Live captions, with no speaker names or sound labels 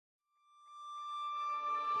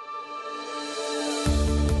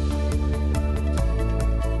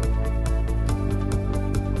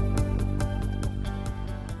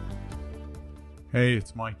Hey,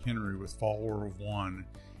 it's Mike Henry with Follower of One,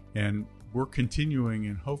 and we're continuing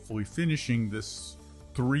and hopefully finishing this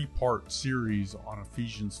three-part series on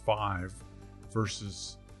Ephesians 5,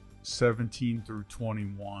 verses 17 through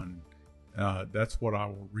 21. That's what I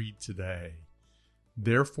will read today.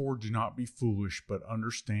 Therefore, do not be foolish, but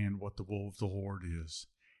understand what the will of the Lord is.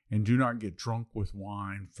 And do not get drunk with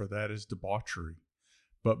wine, for that is debauchery.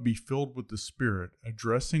 But be filled with the Spirit,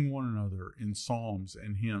 addressing one another in psalms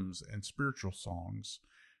and hymns and spiritual songs,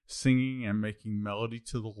 singing and making melody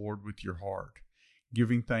to the Lord with your heart,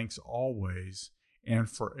 giving thanks always and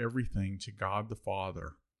for everything to God the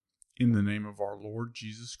Father, in the name of our Lord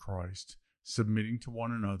Jesus Christ, submitting to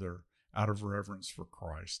one another out of reverence for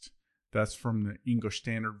Christ. That's from the English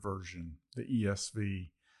Standard Version, the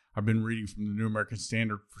ESV. I've been reading from the New American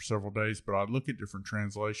Standard for several days, but I look at different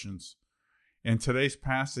translations. And today's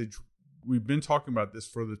passage, we've been talking about this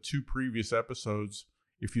for the two previous episodes,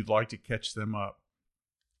 if you'd like to catch them up.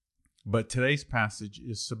 But today's passage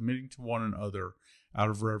is submitting to one another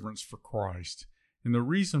out of reverence for Christ. And the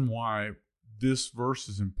reason why this verse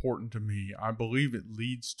is important to me, I believe it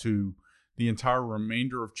leads to the entire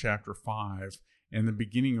remainder of chapter 5 and the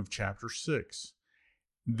beginning of chapter 6.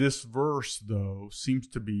 This verse, though, seems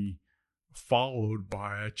to be followed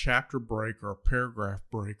by a chapter break or a paragraph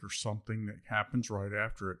break or something that happens right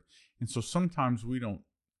after it. And so sometimes we don't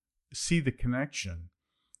see the connection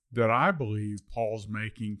that I believe Paul's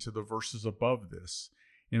making to the verses above this.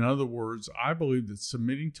 In other words, I believe that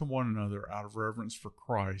submitting to one another out of reverence for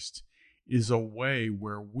Christ is a way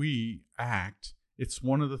where we act. It's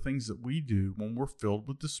one of the things that we do when we're filled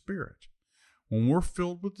with the Spirit. When we're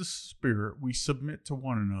filled with the Spirit, we submit to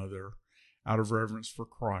one another out of reverence for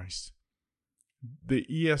Christ. The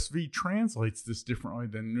ESV translates this differently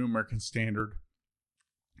than the New American Standard.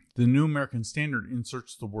 The New American Standard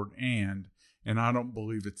inserts the word and I don't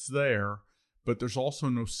believe it's there, but there's also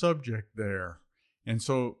no subject there. And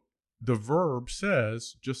so the verb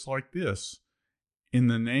says, just like this, in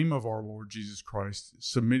the name of our Lord Jesus Christ,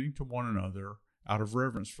 submitting to one another out of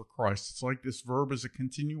reverence for Christ. It's like this verb is a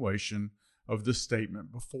continuation of the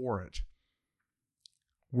statement before it.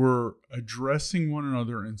 We're addressing one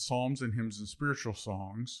another in psalms and hymns and spiritual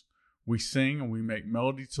songs. We sing and we make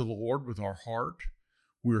melody to the Lord with our heart.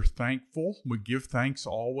 We're thankful. We give thanks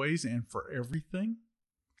always and for everything.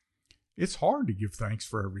 It's hard to give thanks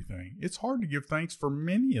for everything. It's hard to give thanks for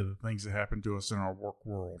many of the things that happen to us in our work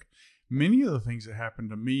world. Many of the things that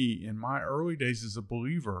happened to me in my early days as a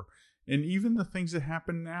believer, and even the things that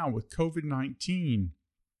happen now with COVID-19,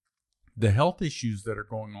 the health issues that are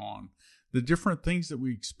going on, the different things that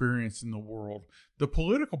we experience in the world, the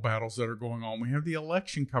political battles that are going on. We have the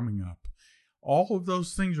election coming up. All of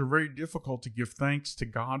those things are very difficult to give thanks to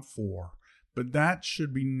God for, but that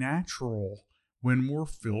should be natural when we're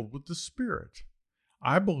filled with the Spirit.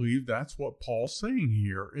 I believe that's what Paul's saying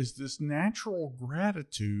here, is this natural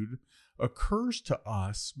gratitude occurs to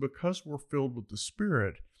us because we're filled with the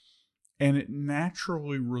Spirit, and it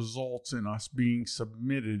naturally results in us being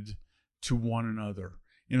submitted to one another.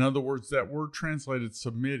 In other words, that word translated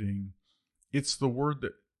submitting, it's the word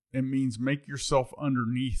that it means make yourself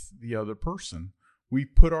underneath the other person. We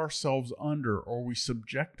put ourselves under, or we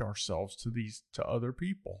subject ourselves to other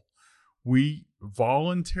people. We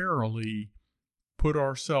voluntarily put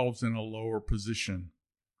ourselves in a lower position.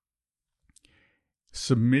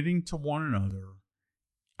 Submitting to one another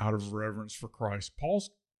out of reverence for Christ.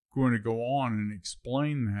 Paul's going to go on and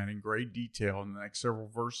explain that in great detail in the next several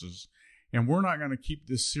verses. And we're not going to keep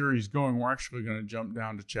this series going. We're actually going to jump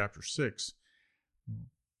down to chapter 6.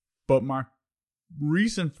 But my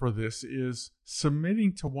reason for this is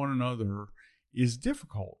submitting to one another is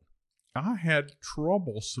difficult. I had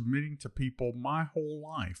trouble submitting to people my whole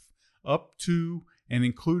life, up to and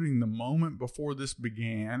including the moment before this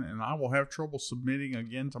began, and I will have trouble submitting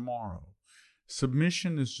again tomorrow.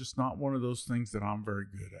 Submission is just not one of those things that I'm very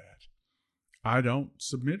good at. I don't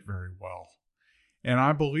submit very well. And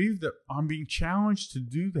I believe that I'm being challenged to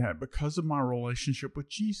do that because of my relationship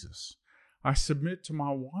with Jesus. I submit to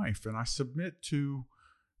my wife, and I submit to,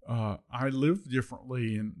 I live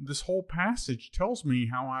differently. And this whole passage tells me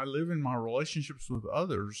how I live in my relationships with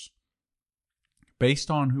others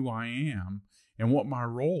based on who I am and what my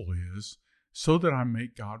role is, so that I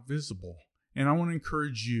make God visible. And I want to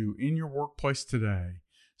encourage you in your workplace today,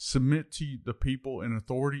 submit to the people in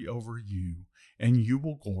authority over you, and you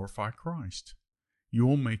will glorify Christ. You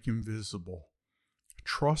will make him visible.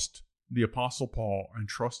 Trust the Apostle Paul and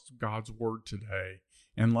trust God's word today.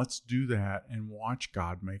 And let's do that and watch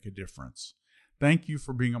God make a difference. Thank you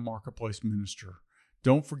for being a Marketplace minister.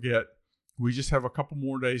 Don't forget, we just have a couple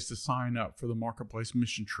more days to sign up for the Marketplace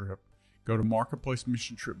mission trip. go to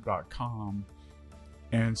marketplacemissiontrip.com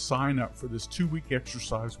and sign up for this 2-week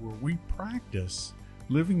exercise where we practice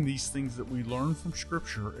living these things that we learn from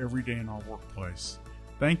Scripture every day in our workplace.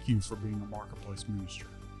 Thank you for being a Marketplace minister.